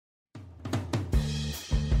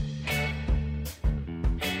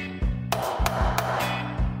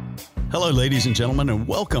Hello, ladies and gentlemen, and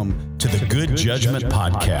welcome to the Good Judgment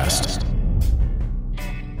Podcast.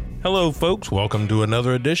 Hello, folks. Welcome to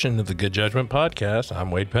another edition of the Good Judgment Podcast.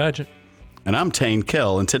 I'm Wade Padgett. And I'm Tain,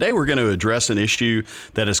 and today we're going to address an issue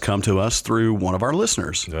that has come to us through one of our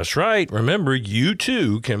listeners. That's right. Remember, you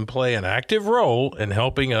too can play an active role in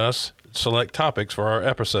helping us select topics for our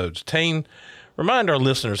episodes. Tain, remind our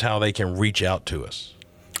listeners how they can reach out to us.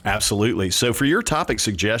 Absolutely. So for your topic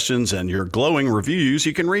suggestions and your glowing reviews,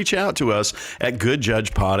 you can reach out to us at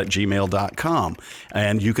goodjudgepod@gmail.com.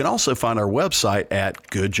 And you can also find our website at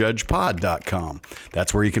goodjudgepod.com.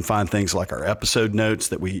 That's where you can find things like our episode notes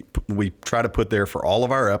that we try to put there for all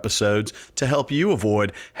of our episodes to help you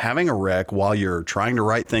avoid having a wreck while you're trying to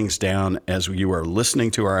write things down as you are listening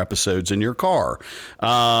to our episodes in your car, or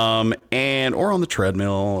on the treadmill,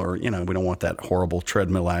 or, we don't want that horrible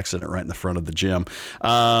treadmill accident right in the front of the gym.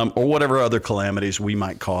 Or whatever other calamities we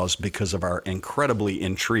might cause because of our incredibly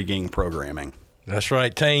intriguing programming. That's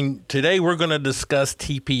right, Tain. Today we're going to discuss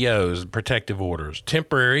TPOs, protective orders,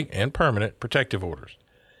 temporary and permanent protective orders.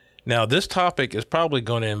 Now, this topic is probably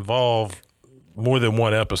going to involve more than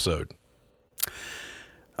one episode.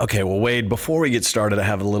 Okay, well, Wade, before we get started, I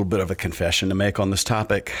have a little bit of a confession to make on this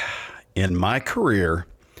topic. In my career,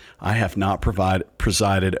 I have not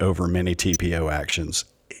presided over many TPO actions.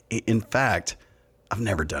 In fact, I've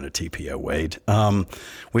never done a TPO, Wade.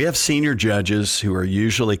 We have senior judges who are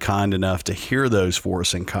usually kind enough to hear those for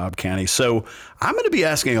us in Cobb County. So I'm going to be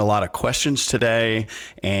asking a lot of questions today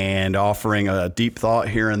and offering a deep thought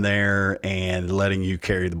here and there and letting you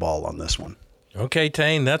carry the ball on this one. Okay,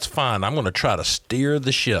 Tain, that's fine. I'm going to try to steer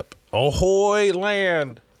the ship. Ahoy,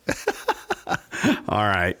 land. All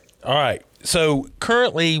right. So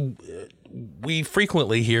currently, we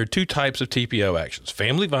frequently hear two types of TPO actions: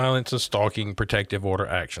 family violence and stalking protective order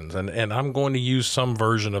actions. And I'm going to use some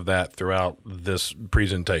version of that throughout this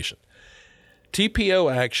presentation.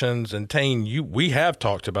 TPO actions, and Tain, we have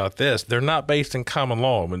talked about this, they're not based in common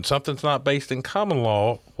law. When something's not based in common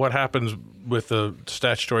law, what happens with the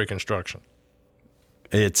statutory construction?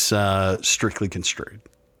 It's strictly construed.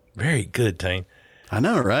 Very good, Tain. I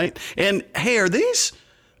know, right? And hey, are these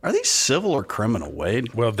civil or criminal,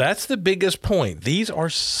 Wade? Well, that's the biggest point. These are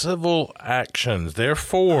civil actions.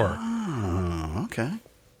 Therefore, okay.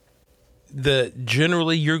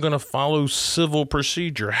 Generally you're going to follow civil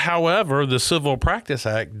procedure. However, the Civil Practice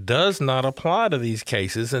Act does not apply to these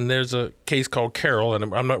cases. And there's a case called Carroll,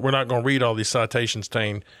 and we're not going to read all these citations,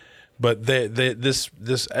 Tain, but this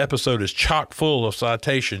episode is chock full of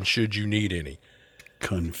citations should you need any.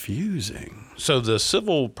 Confusing. So the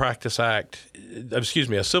Civil Practice Act, a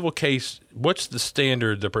civil case, what's the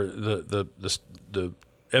standard, the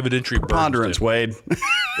evidentiary preponderance, Wade.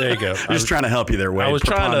 There you go. I'm just trying to help you there, Wade. I was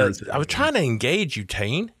trying to engage you,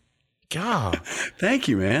 Tain. God. Thank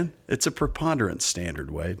you, man. It's a preponderance standard,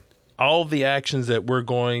 Wade. All the actions that we're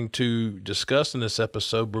going to discuss in this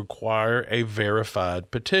episode require a verified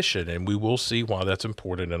petition, and we will see why that's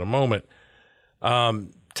important in a moment.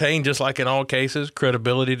 Tain, just like in all cases,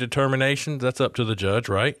 credibility determinations, that's up to the judge,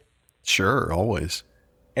 right? Sure, always.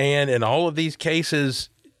 And in all of these cases,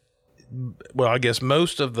 well, I guess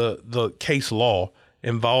most of the case law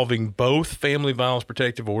involving both family violence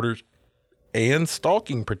protective orders and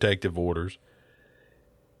stalking protective orders,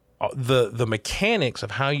 the mechanics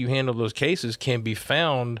of how you handle those cases can be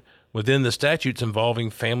found within the statutes involving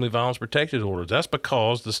family violence protective orders. That's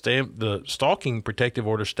because the stalking protective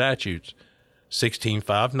order statutes,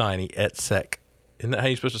 16590 et sec. Isn't that how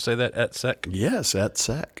you're supposed to say that, et sec? Yes, et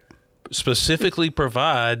sec. Specifically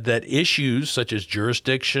provide that issues such as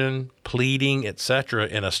jurisdiction, pleading, etc.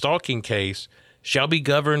 in a stalking case shall be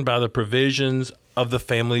governed by the provisions of the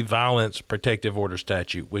Family Violence Protective Order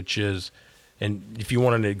statute, which is, and if you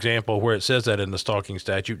want an example where it says that in the stalking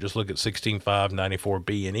statute, just look at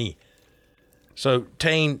 16594B and E. So,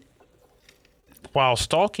 Tain, while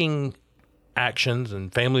stalking actions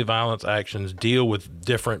and family violence actions deal with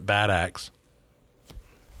different bad acts,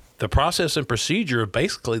 the process and procedure are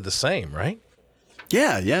basically the same, right?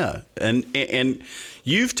 Yeah. And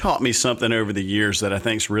you've taught me something over the years that I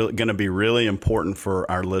think is really going to be really important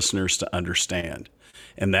for our listeners to understand.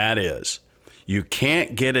 And that is, you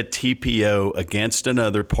can't get a TPO against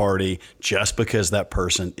another party just because that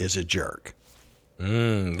person is a jerk.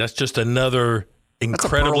 That's just another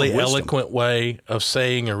incredibly eloquent way of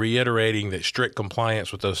saying and reiterating that strict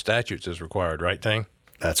compliance with those statutes is required, right, Tain?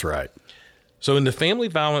 That's right. So in the family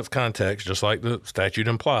violence context, just like the statute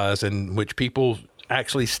implies, in which people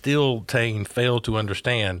actually still, Tain, fail to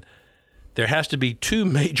understand, there has to be two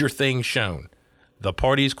major things shown. The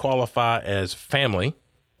parties qualify as family,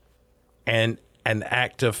 and an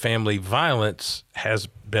act of family violence has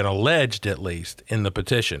been alleged, at least in the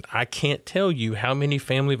petition. I can't tell you how many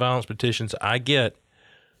family violence petitions I get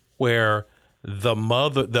where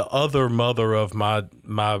the other mother of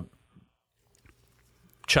my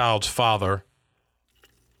child's father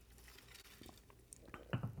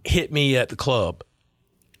hit me at the club.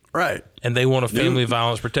 Right. And they want a family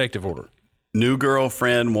violence protective order. New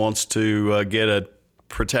girlfriend wants to get a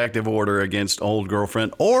protective order against old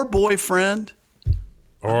girlfriend or boyfriend.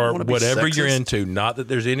 Or whatever you're into. Not that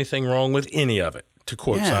there's anything wrong with any of it, to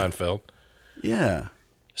quote Seinfeld. Yeah.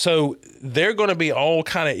 So there are going to be all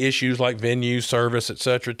kind of issues like venue, service, et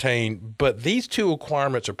cetera, Tain. But these two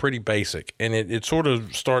requirements are pretty basic. And it sort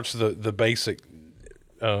of starts the basic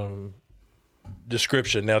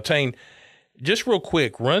description. Now, Tain, just real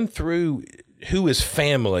quick, run through who is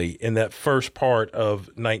family in that first part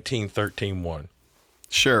of 1913.1.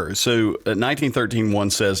 Sure. So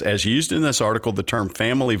 1913.1 says, as used in this article, the term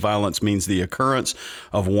family violence means the occurrence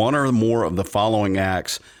of one or more of the following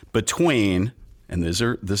acts between, and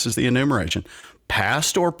this is the enumeration,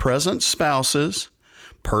 past or present spouses,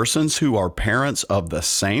 persons who are parents of the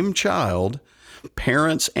same child,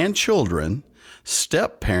 parents and children,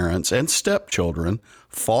 step-parents and stepchildren,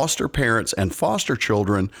 foster parents and foster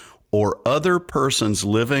children, or other persons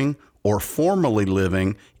living or formerly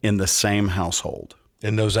living in the same household.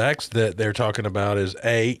 And those acts that they're talking about is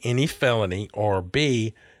A, any felony, or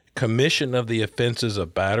B, commission of the offenses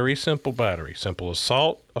of battery, simple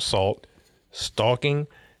assault, stalking,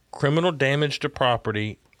 criminal damage to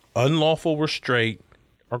property, unlawful restraint,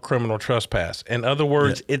 or criminal trespass. In other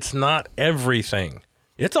words, It's not everything.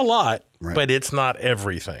 It's a lot, but it's not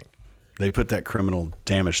everything. They put that criminal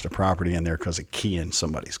damage to property in there because of keying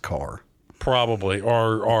somebody's car. Probably,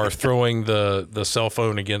 or throwing the cell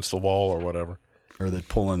phone against the wall or whatever. Or they're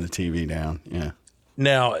pulling the TV down, yeah.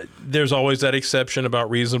 Now, there's always that exception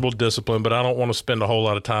about reasonable discipline, but I don't want to spend a whole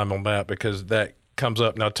lot of time on that because that comes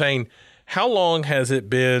up. Now, Tain, how long has it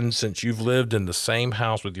been since you've lived in the same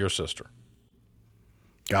house with your sister?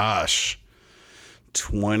 Gosh,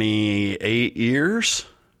 28 years?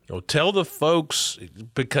 Well, tell the folks,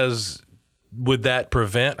 because would that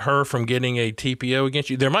prevent her from getting a TPO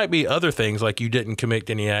against you? There might be other things like you didn't commit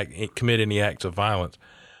any acts of violence.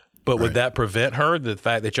 But would that prevent her, the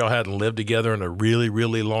fact that y'all hadn't lived together in a really,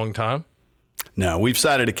 really long time? No, we've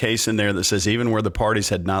cited a case in there that says even where the parties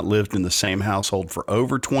had not lived in the same household for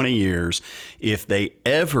over 20 years, if they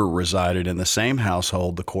ever resided in the same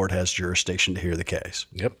household, the court has jurisdiction to hear the case.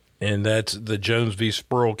 Yep. And that's the Jones v.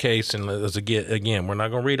 Sproul case. And again, we're not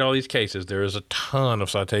going to read all these cases. There is a ton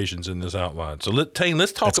of citations in this outline. So, Tain,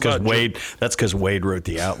 let's talk about Wade. That's because Wade wrote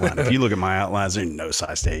the outline. If you look at my outlines, there's no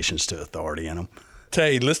citations to authority in them.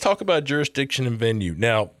 Tain, let's talk about jurisdiction and venue.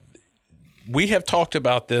 Now, we have talked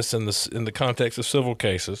about this in the context of civil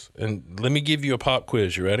cases, and let me give you a pop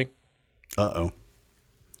quiz. You ready? Uh-oh.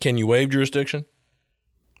 Can you waive jurisdiction?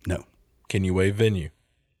 No. Can you waive venue?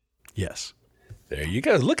 Yes. There you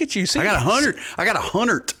go. Look at you. See, I got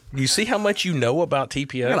 100. You see how much you know about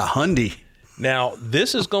TPO? I got 100. Now,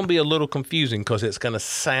 this is going to be a little confusing because it's going to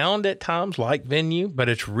sound at times like venue, but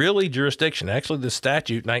it's really jurisdiction. Actually, the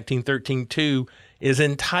statute, 1913.2, is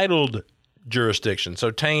entitled jurisdiction.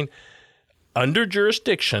 So, Tain, under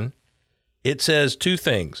jurisdiction, it says two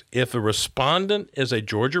things. If a respondent is a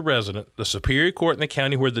Georgia resident, the superior court in the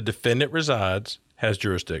county where the defendant resides has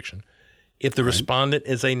jurisdiction. If the respondent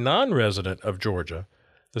is a non-resident of Georgia,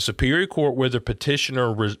 the superior court where the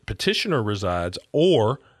petitioner resides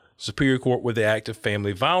or superior court where the act of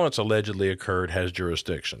family violence allegedly occurred has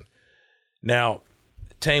jurisdiction. Now,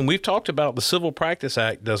 Tain, we've talked about the Civil Practice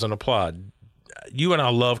Act doesn't apply. You and I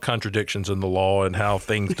love contradictions in the law and how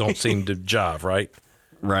things don't seem to jive, right?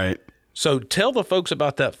 Right. So tell the folks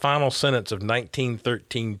about that final sentence of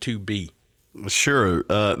 1913.2b. Sure.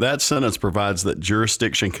 That sentence provides that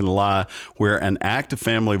jurisdiction can lie where an act of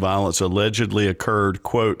family violence allegedly occurred,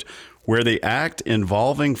 quote, where the act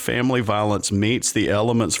involving family violence meets the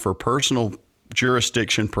elements for personal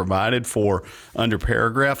jurisdiction provided for under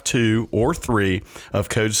paragraph 2 or 3 of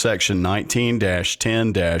Code Section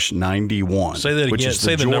 19-10-91. Say that again. Which is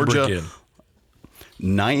Say the number again.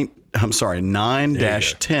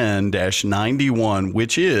 9-10-91,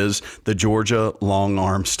 which is the Georgia long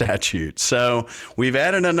arm statute. So we've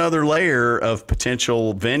added another layer of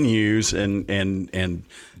potential venues and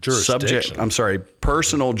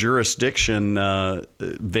personal jurisdiction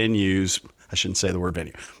venues. I shouldn't say the word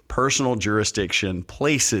venue. Personal jurisdiction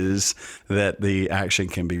places that the action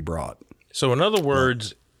can be brought. So in other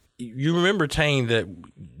words, you remember, Tain, that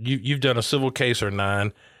you've done a civil case or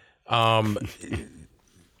 9.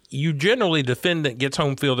 generally, defendant gets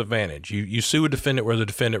home field advantage. You sue a defendant where the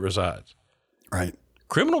defendant resides. Right.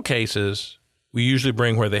 Criminal cases, we usually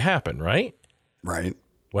bring where they happen, right? Right.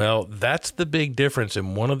 Well, that's the big difference,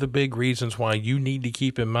 and one of the big reasons why you need to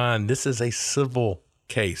keep in mind this is a civil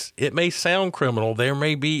case. It may sound criminal. There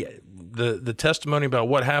may be the testimony about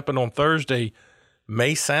what happened on Thursday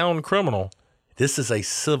may sound criminal. This is a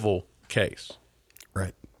civil case.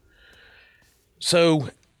 Right. So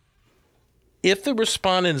if the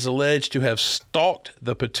respondent is alleged to have stalked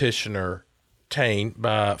the petitioner, Tain,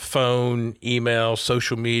 by phone, email,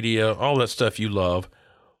 social media, all that stuff you love,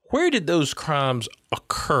 where did those crimes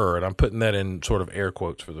occur? And I'm putting that in sort of air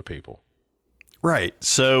quotes for the people. Right.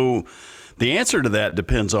 So the answer to that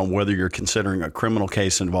depends on whether you're considering a criminal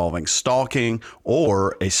case involving stalking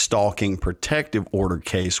or a stalking protective order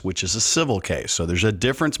case, which is a civil case. So there's a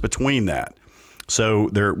difference between that. So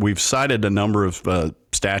we've cited a number of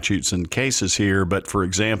statutes and cases here, but for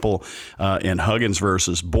example, in Huggins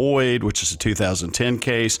versus Boyd, which is a 2010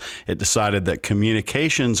 case, it decided that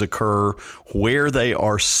communications occur where they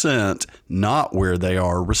are sent, not where they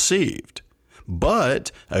are received.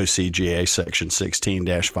 But OCGA section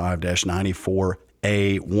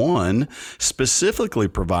 16-5-94A1 specifically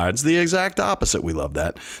provides the exact opposite. We love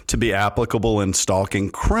that, to be applicable in stalking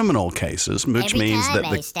criminal cases, which means that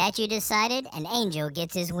a statute decided, an angel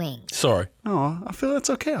gets his wings. Sorry. Oh, I feel that's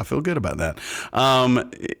okay. I feel good about that.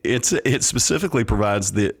 It specifically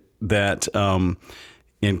provides that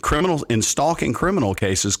in stalking criminal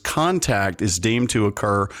cases, contact is deemed to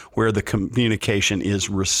occur where the communication is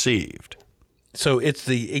received. So it's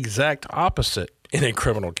the exact opposite in a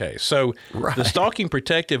criminal case. So The stalking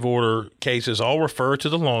protective order cases all refer to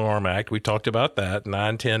the Long Arm Act. We talked about that,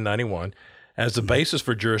 9-10-91, as the basis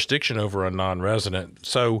for jurisdiction over a non-resident.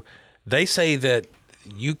 So they say that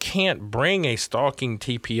you can't bring a stalking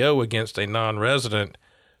TPO against a non-resident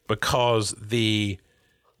because the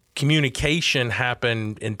communication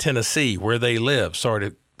happened in Tennessee where they live. Sorry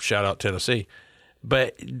to shout out Tennessee.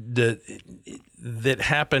 But that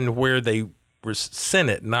happened where they sent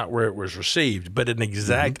it, not where it was received, but an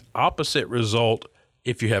exact opposite result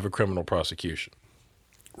if you have a criminal prosecution.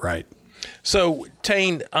 Right. So,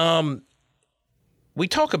 Tain, we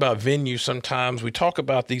talk about venue sometimes. We talk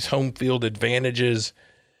about these home field advantages.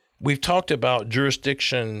 We've talked about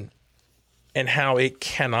jurisdiction and how it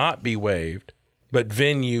cannot be waived, but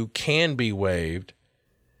venue can be waived.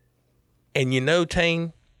 And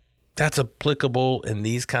Tain, that's applicable in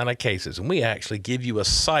these kind of cases. And we actually give you a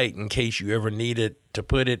site in case you ever need it to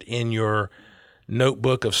put it in your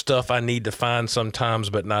notebook of stuff I need to find sometimes,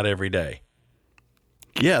 but not every day.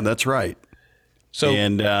 Yeah, that's right. So,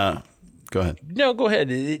 and go ahead. No, go ahead.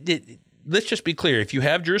 Let's just be clear. If you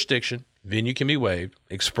have jurisdiction, venue can be waived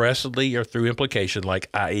expressly or through implication, like,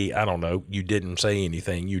 i.e., I don't know, you didn't say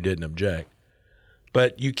anything, you didn't object.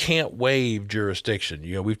 But you can't waive jurisdiction.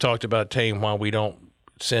 We've talked about, Tain, why we don't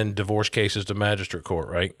send divorce cases to magistrate court,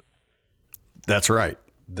 right? That's right.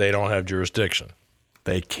 They don't have jurisdiction.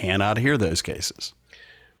 They cannot hear those cases.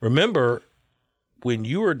 Remember, when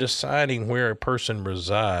you are deciding where a person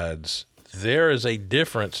resides, there is a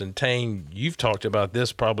difference. And Tain, you've talked about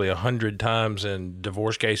this probably 100 times in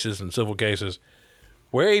divorce cases and civil cases.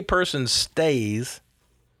 Where a person stays,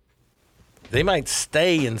 they might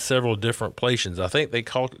stay in several different places. I think they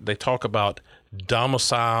talk about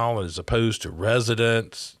domicile as opposed to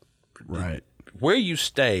residence. Right. Where you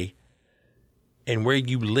stay and where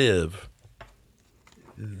you live,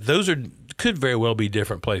 those could very well be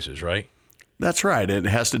different places, right? That's right. It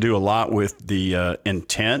has to do a lot with the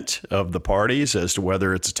intent of the parties as to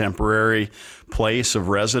whether it's a temporary place of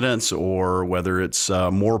residence or whether it's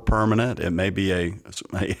more permanent. It may be a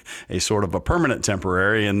sort of a permanent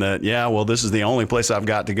temporary in that, this is the only place I've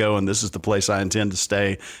got to go and this is the place I intend to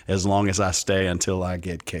stay as long as I stay until I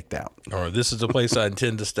get kicked out. Or this is the place I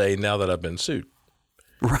intend to stay now that I've been sued.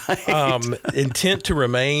 Right. Intent to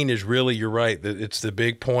remain is really, you're right. It's the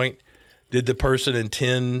big point. Did the person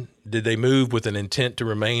did they move with an intent to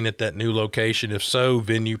remain at that new location? If so,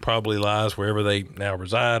 venue probably lies wherever they now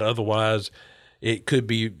reside. Otherwise, it could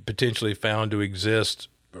be potentially found to exist,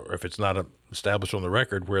 or if it's not established on the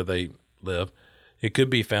record where they live, it could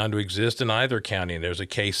be found to exist in either county. And there's a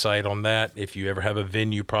case site on that if you ever have a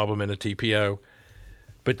venue problem in a TPO.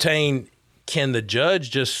 But Tain, can the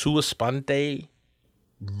judge just sua sponte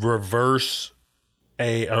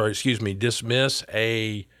dismiss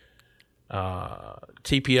a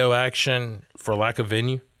TPO action for lack of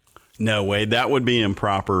venue? No, Wade, that would be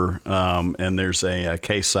improper. And there's a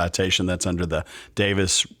case citation that's under the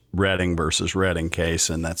Davis-Redding versus Redding case,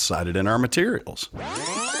 and that's cited in our materials.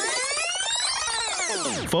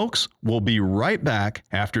 folks. We'll be right back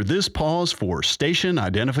after this pause for station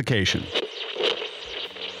identification.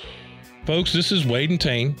 Folks, this is Wade and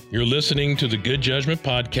Tain. You're listening to the Good Judgment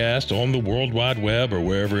Podcast on the World Wide Web or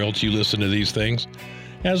wherever else you listen to these things.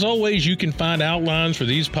 As always, you can find outlines for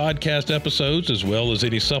these podcast episodes as well as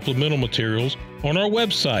any supplemental materials on our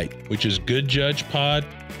website, which is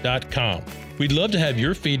goodjudgepod.com. We'd love to have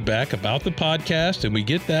your feedback about the podcast, and we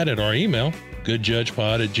get that at our email,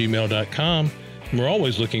 goodjudgepod@gmail.com. And we're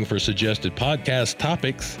always looking for suggested podcast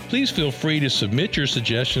topics. Please feel free to submit your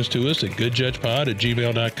suggestions to us at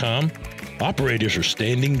goodjudgepod@gmail.com. Operators are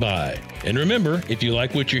standing by. And remember, if you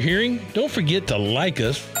like what you're hearing, don't forget to like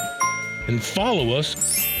us and follow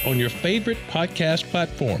us on your favorite podcast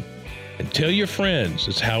platform. And tell your friends.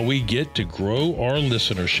 It's how we get to grow our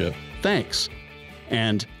listenership. Thanks.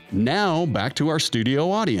 And now back to our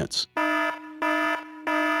studio audience.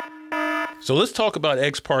 So let's talk about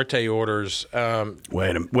ex parte orders.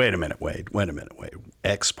 Wait a minute, Wade.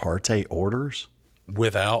 Ex parte orders?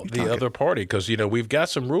 Without the other party. Because, we've got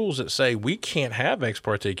some rules that say we can't have ex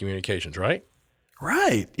parte communications, right?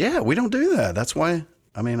 Right. Yeah, we don't do that. That's why,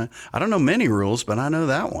 I don't know many rules, but I know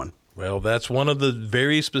that one. Well, that's one of the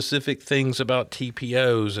very specific things about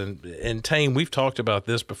TPOs. And Tain, we've talked about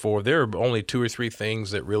this before. There are only 2 or 3 things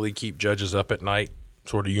that really keep judges up at night,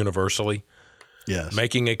 sort of universally. Yes.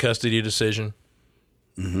 Making a custody decision,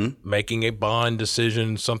 making a bond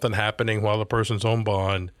decision, something happening while the person's on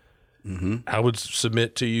bond. I would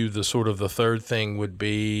submit to you the third thing would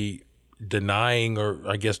be denying a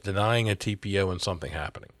TPO and something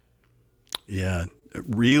happening. Yeah.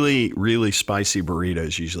 Really, really spicy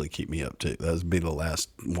burritos usually keep me up too. That would be the last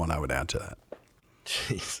one I would add to that.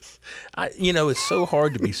 Jesus. It's so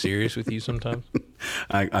hard to be serious with you sometimes.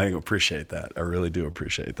 I appreciate that. I really do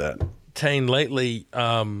appreciate that. Tain, lately,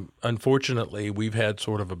 unfortunately, we've had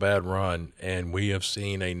sort of a bad run, and we have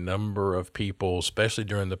seen a number of people, especially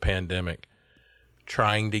during the pandemic,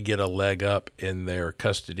 trying to get a leg up in their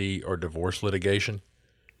custody or divorce litigation.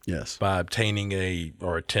 Yes. By obtaining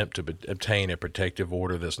attempt to obtain a protective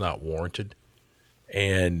order that's not warranted.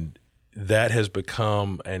 And that has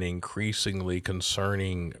become an increasingly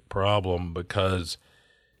concerning problem because,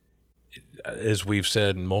 as we've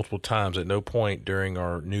said multiple times, at no point during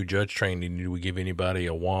our new judge training do we give anybody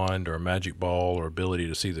a wand or a magic ball or ability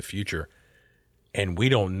to see the future. And we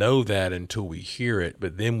don't know that until we hear it.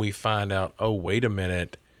 But then we find out, oh, wait a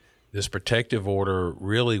minute, this protective order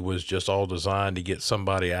really was just all designed to get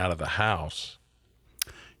somebody out of the house.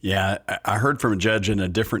 Yeah, I heard from a judge in a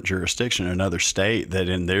different jurisdiction, another state, that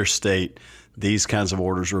in their state, these kinds of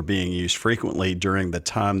orders were being used frequently during the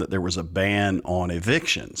time that there was a ban on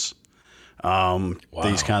evictions. Wow.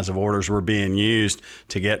 These kinds of orders were being used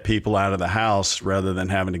to get people out of the house rather than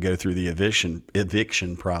having to go through the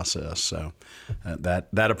eviction process. So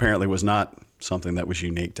that apparently was not something that was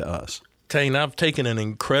unique to us. Tain, I've taken an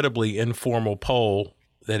incredibly informal poll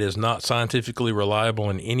that is not scientifically reliable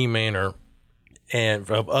in any manner, and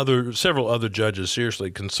of several other judges, seriously,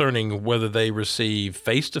 concerning whether they receive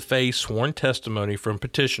face-to-face sworn testimony from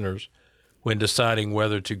petitioners when deciding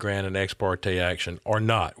whether to grant an ex parte action or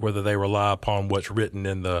not, whether they rely upon what's written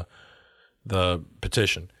in the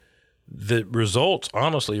petition. The results,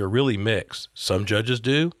 honestly, are really mixed. Some judges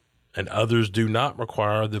do, and others do not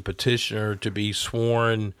require the petitioner to be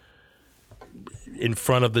sworn in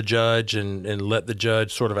front of the judge and let the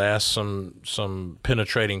judge sort of ask some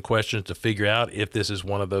penetrating questions to figure out if this is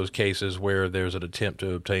one of those cases where there's an attempt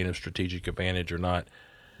to obtain a strategic advantage or not.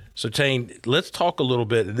 So, Tain, let's talk a little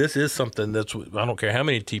bit. This is something that's, I don't care how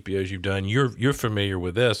many TPOs you've done, you're familiar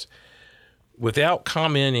with this. Without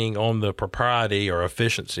commenting on the propriety or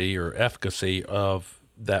efficiency or efficacy of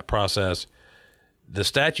that process, the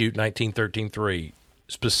statute 1913.3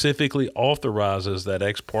 specifically authorizes that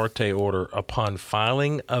ex parte order upon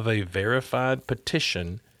filing of a verified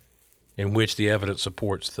petition in which the evidence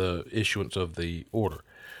supports the issuance of the order.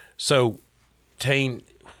 So, Tain,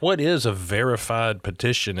 what is a verified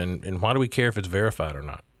petition, and why do we care if it's verified or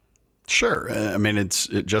not? Sure. It's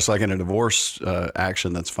just like in a divorce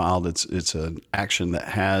action that's filed. It's an action that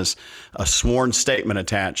has a sworn statement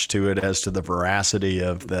attached to it as to the veracity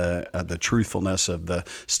of the truthfulness of the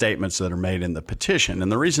statements that are made in the petition.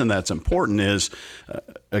 And the reason that's important is,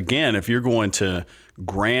 again, if you're going to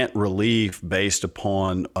grant relief based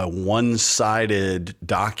upon a one-sided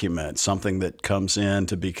document, something that comes in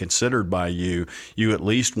to be considered by you, you at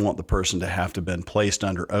least want the person to have to have been placed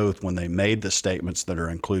under oath when they made the statements that are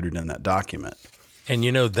included in that document. And,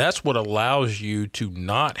 that's what allows you to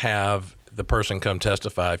not have the person come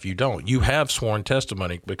testify if you don't. You have sworn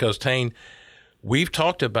testimony because, Tain, we've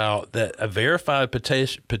talked about that a verified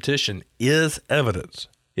petition is evidence.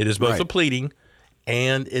 It is both Right. a pleading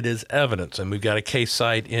and it is evidence. And we've got a case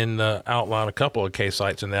cite in the outline, a couple of case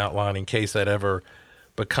cites in the outline in case that ever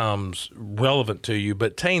becomes relevant to you.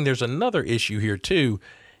 But Tain, there's another issue here too,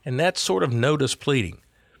 and that's sort of notice pleading.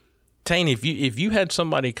 Tain, if you had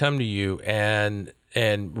somebody come to you and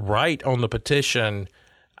write on the petition,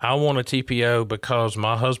 I want a TPO because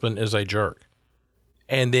my husband is a jerk,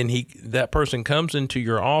 and then that person comes into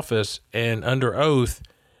your office and under oath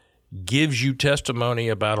gives you testimony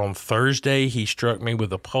about on Thursday he struck me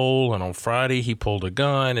with a pole and on Friday he pulled a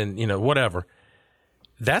gun and whatever.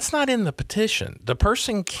 That's not in the petition. The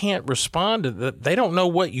person can't respond to that. They don't know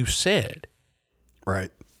what you said.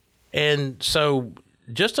 Right. And so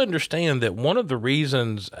just understand that one of the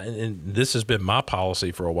reasons, and this has been my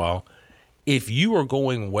policy for a while, if you are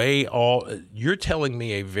going you're telling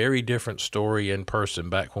me a very different story in person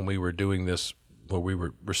back when we were doing this, where we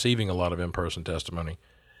were receiving a lot of in-person testimony.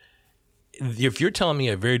 If you're telling me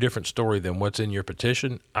a very different story than what's in your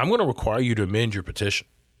petition, I'm going to require you to amend your petition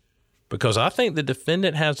because I think the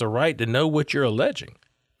defendant has the right to know what you're alleging.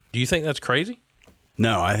 Do you think that's crazy?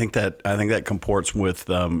 No, I think that comports with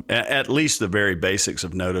at least the very basics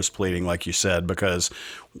of notice pleading, like you said, because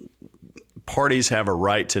parties have a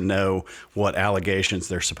right to know what allegations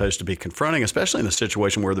they're supposed to be confronting, especially in a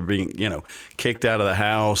situation where they're being, kicked out of the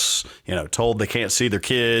house, told they can't see their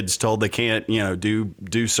kids, told they can't,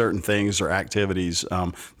 do certain things or activities.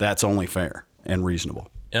 That's only fair and reasonable.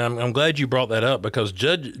 And I'm glad you brought that up because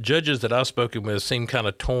judges that I've spoken with seem kind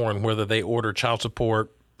of torn whether they order child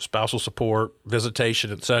support, spousal support,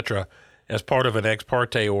 visitation, etc., as part of an ex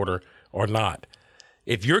parte order or not.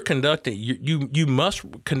 If you're conducting, you must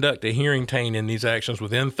conduct a hearing, Tain, in these actions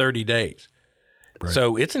within 30 days. Right.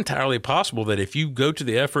 So it's entirely possible that if you go to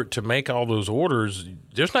the effort to make all those orders,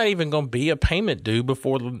 there's not even going to be a payment due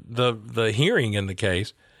before the hearing in the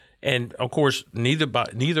case. And of course, neither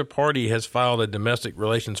party has filed a domestic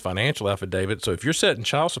relations financial affidavit. So if you're setting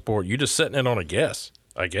child support, you're just setting it on a guess,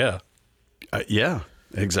 I guess. Yeah,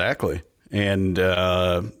 exactly. And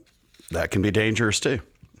that can be dangerous too.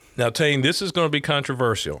 Now, Tain, this is going to be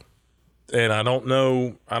controversial, and I don't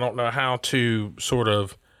know how to sort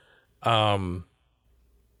of. I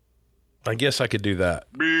guess I could do that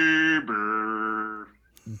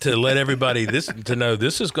to let everybody know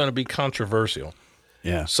this is going to be controversial.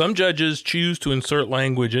 Yeah. Some judges choose to insert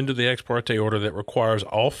language into the ex parte order that requires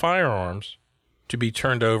all firearms to be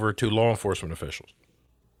turned over to law enforcement officials.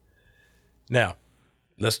 Now,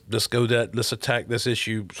 let's attack this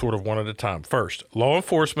issue sort of one at a time. First, law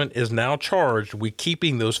enforcement is now charged with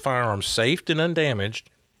keeping those firearms safe and undamaged,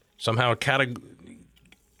 somehow cataloging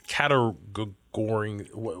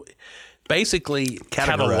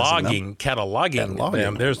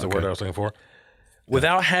them. There's the word I was looking for.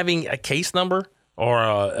 Without having a case number or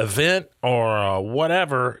a event or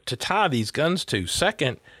whatever to tie these guns to.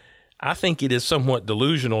 Second, I think it is somewhat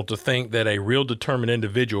delusional to think that a real determined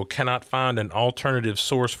individual cannot find an alternative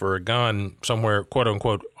source for a gun somewhere, quote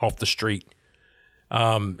unquote, off the street.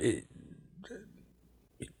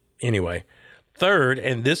 Anyway, third,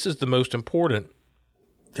 and this is the most important,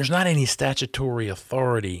 there's not any statutory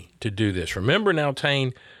authority to do this. Remember now,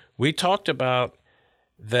 Tain, we talked about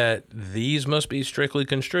that these must be strictly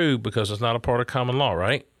construed because it's not a part of common law,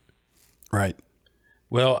 right? Right.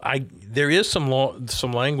 Well, there is some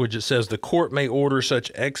language that says the court may order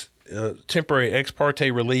such temporary ex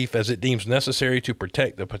parte relief as it deems necessary to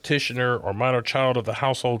protect the petitioner or minor child of the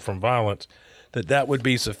household from violence, that would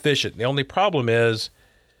be sufficient. The only problem is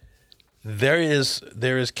there is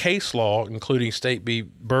case law, including State v.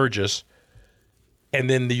 Burgess, and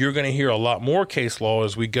then you're going to hear a lot more case law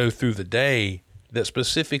as we go through the day that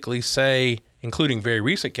specifically say, including very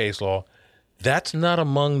recent case law, that's not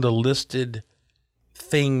among the listed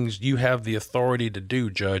things you have the authority to do,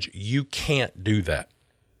 Judge. You can't do that.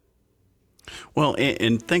 Well,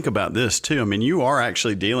 and think about this too. I mean, you are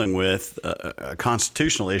actually dealing with a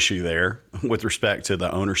constitutional issue there with respect to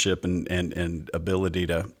the ownership and ability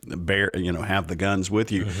to bear, have the guns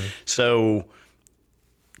with you. Mm-hmm. So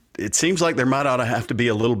it seems like there might ought to have to be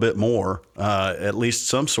a little bit more, at least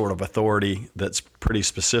some sort of authority that's pretty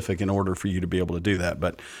specific in order for you to be able to do that.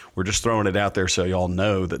 But we're just throwing it out there so y'all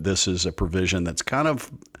know that this is a provision that's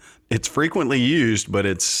it's frequently used, but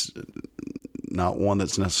it's not one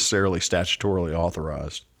that's necessarily statutorily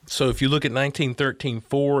authorized. So if you look at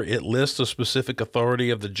 1913-4, it lists the specific authority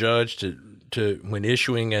of the judge to when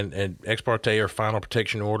issuing an ex parte or final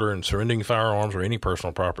protection order and surrendering firearms or any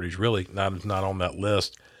personal properties, really not on that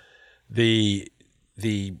list. The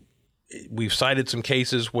we've cited some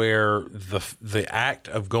cases where the act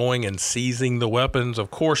of going and seizing the weapons,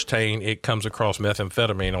 of course, Tain, it comes across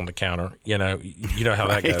methamphetamine on the counter. You know how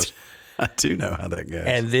that goes. I do know how that goes.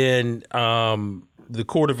 And then the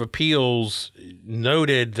Court of Appeals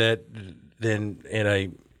noted that then in a,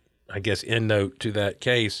 I guess, end note to that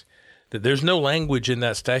case, that there's no language in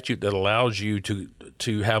that statute that allows you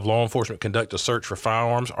to have law enforcement conduct a search for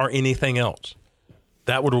firearms or anything else.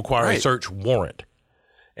 That would require a search warrant.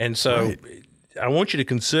 And so I want you to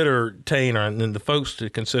consider, Tain, and the folks to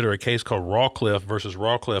consider a case called Rawcliffe versus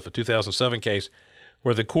Rawcliffe, a 2007 case,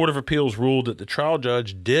 where the Court of Appeals ruled that the trial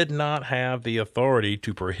judge did not have the authority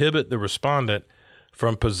to prohibit the respondent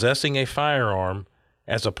from possessing a firearm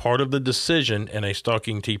as a part of the decision in a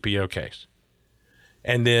stalking TPO case.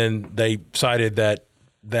 And then they cited that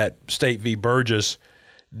State v. Burgess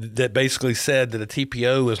that basically said that a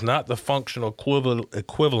TPO is not the functional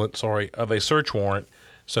equivalent of a search warrant.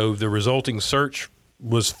 So the resulting search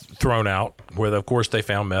was thrown out, where, of course, they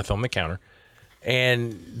found meth on the counter.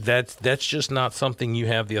 And that's just not something you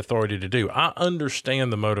have the authority to do. I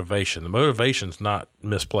understand the motivation. The motivation's not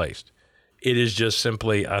misplaced. It is just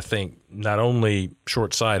simply, I think, not only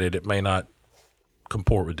short-sighted, it may not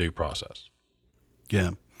comport with due process.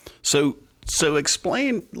 Yeah. So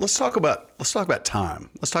explain. Let's talk about time.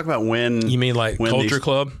 Let's talk about when. You mean like Culture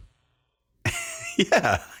Club?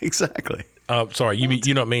 Yeah, exactly. Sorry,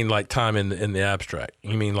 you don't mean like time in the abstract.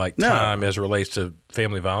 You mean like time as it relates to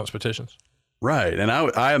family violence petitions? Right. And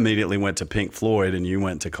I immediately went to Pink Floyd and you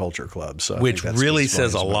went to Culture Club. So which really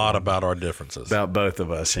says a lot about our differences. About both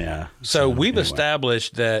of us, yeah. So we've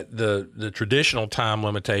established that the traditional time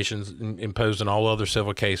limitations imposed in all other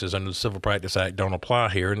civil cases under the Civil Practice Act don't apply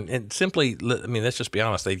here. And simply, I mean, let's just be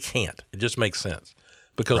honest, they can't. It just makes sense.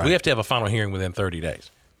 Because we have to have a final hearing within 30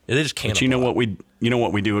 days. They just can't. But you know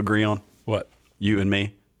what we do agree on? What? You and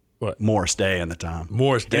me? What? Morris Day in the time.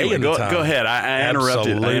 Morris Day in the time. Go ahead. I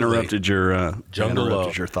interrupted your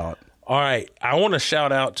your thought. All right. I want to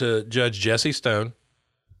shout out to Judge Jesse Stone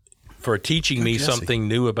for teaching me something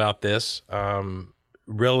new about this,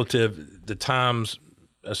 relative the times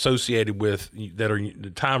associated with that are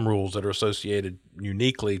the time rules that are associated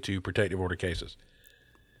uniquely to protective order cases.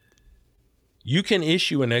 You can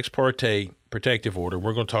issue an ex parte protective order.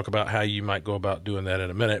 We're going to talk about how you might go about doing that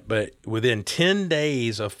in a minute. But within 10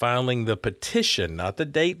 days of filing the petition, not the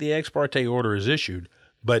date the ex parte order is issued,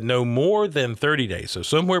 but no more than 30 days, so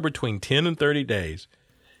somewhere between 10 and 30 days,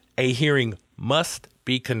 a hearing must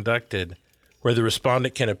be conducted where the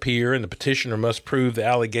respondent can appear and the petitioner must prove the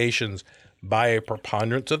allegations by a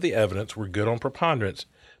preponderance of the evidence. We're good on preponderance.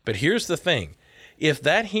 But here's the thing. If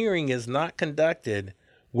that hearing is not conducted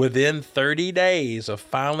within 30 days of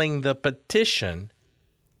filing the petition,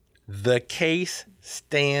 the case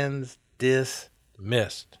stands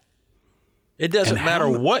dismissed. It doesn't matter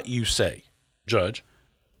what you say, Judge.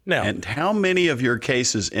 Now, and how many of your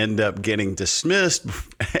cases end up getting dismissed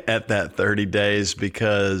at that 30 days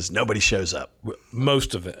because nobody shows up?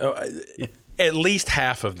 Most of it. At least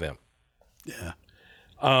half of them. Yeah.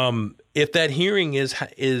 If that hearing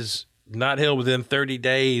is not held within 30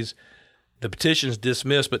 days, the petition's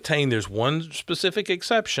dismissed. But Tain, there's one specific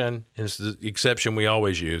exception, and it's the exception we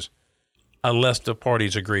always use, unless the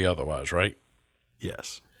parties agree otherwise, right?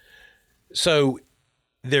 Yes. So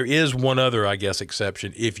there is one other, I guess,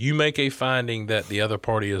 exception. If you make a finding that the other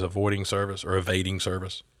party is avoiding service or evading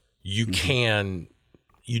service, you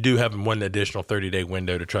do have one additional 30-day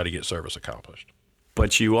window to try to get service accomplished.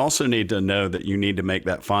 But you also need to know that you need to make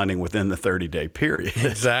that finding within the 30-day period.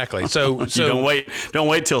 Exactly. So don't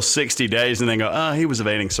wait till 60 days and then go, he was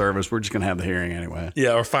evading service. We're just going to have the hearing anyway.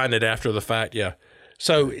 Yeah, or find it after the fact. Yeah.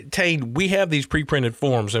 So Tain, we have these pre-printed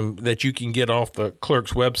forms that you can get off the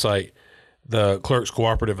clerk's website, the Clerks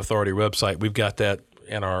Cooperative Authority website. We've got that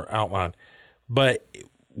in our outline. But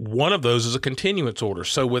one of those is a continuance order.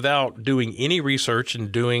 So without doing any research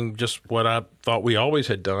and doing just what I thought we always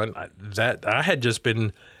had done, I had just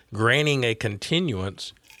been granting a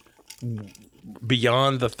continuance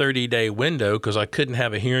beyond the 30-day window because I couldn't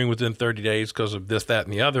have a hearing within 30 days because of this, that,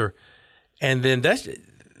 and the other. And then that's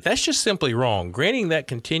just simply wrong. Granting that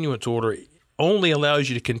continuance order only allows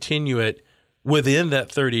you to continue it within that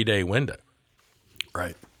 30-day window.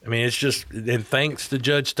 Right. I mean, it's just, and thanks to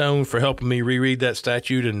Judge Stone for helping me reread that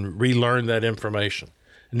statute and relearn that information.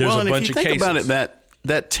 And there's a bunch of cases. If you think about it,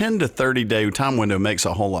 that 10 to 30 day time window makes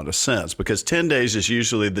a whole lot of sense because 10 days is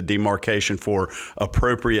usually the demarcation for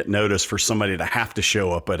appropriate notice for somebody to have to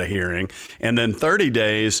show up at a hearing. And then 30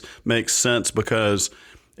 days makes sense because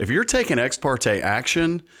if you're taking ex parte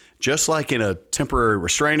action, just like in a temporary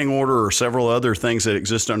restraining order or several other things that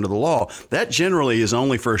exist under the law, that generally is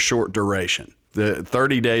only for a short duration. The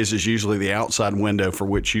 30 days is usually the outside window for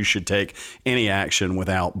which you should take any action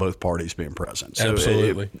without both parties being present. So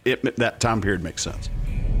Absolutely. That time period makes sense.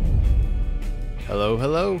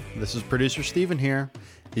 Hello. This is producer Steven here.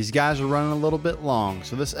 These guys are running a little bit long,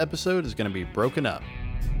 so this episode is going to be broken up.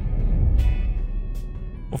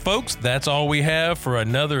 Well, folks, that's all we have for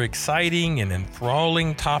another exciting and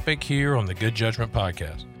enthralling topic here on the Good Judgment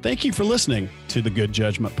Podcast. Thank you for listening to the Good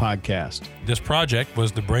Judgment Podcast. This project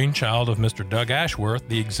was the brainchild of Mr. Doug Ashworth,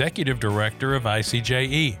 the Executive Director of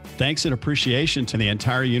ICJE. Thanks and appreciation to the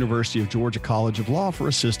entire University of Georgia College of Law for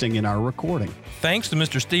assisting in our recording. Thanks to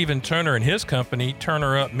Mr. Stephen Turner and his company,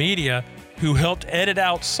 Turner Up Media, who helped edit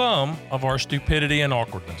out some of our stupidity and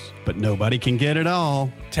awkwardness. But nobody can get it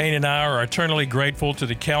all. Tain and I are eternally grateful to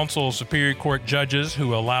the Council of Superior Court Judges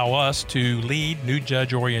who allow us to lead new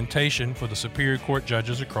judge orientation for the Superior Court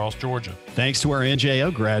judges across Georgia. Thanks to our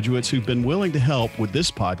NJO graduates who've been willing to help with this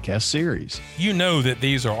podcast series. You know that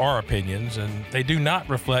these are our opinions, and they do not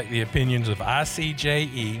reflect the opinions of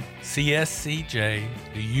ICJE, CSCJ,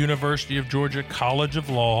 the University of Georgia College of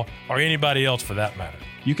Law, or anybody else for that matter.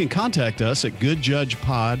 You can contact us at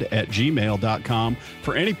goodjudgepod@gmail.com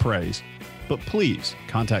for any praise, but please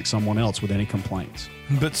contact someone else with any complaints.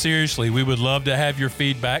 But seriously, we would love to have your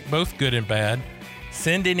feedback, both good and bad.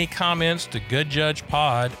 Send any comments to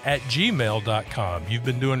goodjudgepod@gmail.com. You've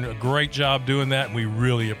been doing a great job doing that, and we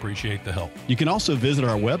really appreciate the help. You can also visit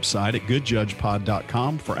our website at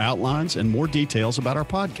goodjudgepod.com for outlines and more details about our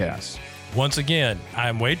podcasts. Once again,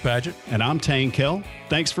 I'm Wade Padgett. And I'm Tain Kell.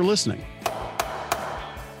 Thanks for listening.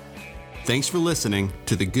 Thanks for listening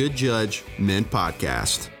to the Good Judge Men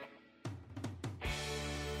Podcast.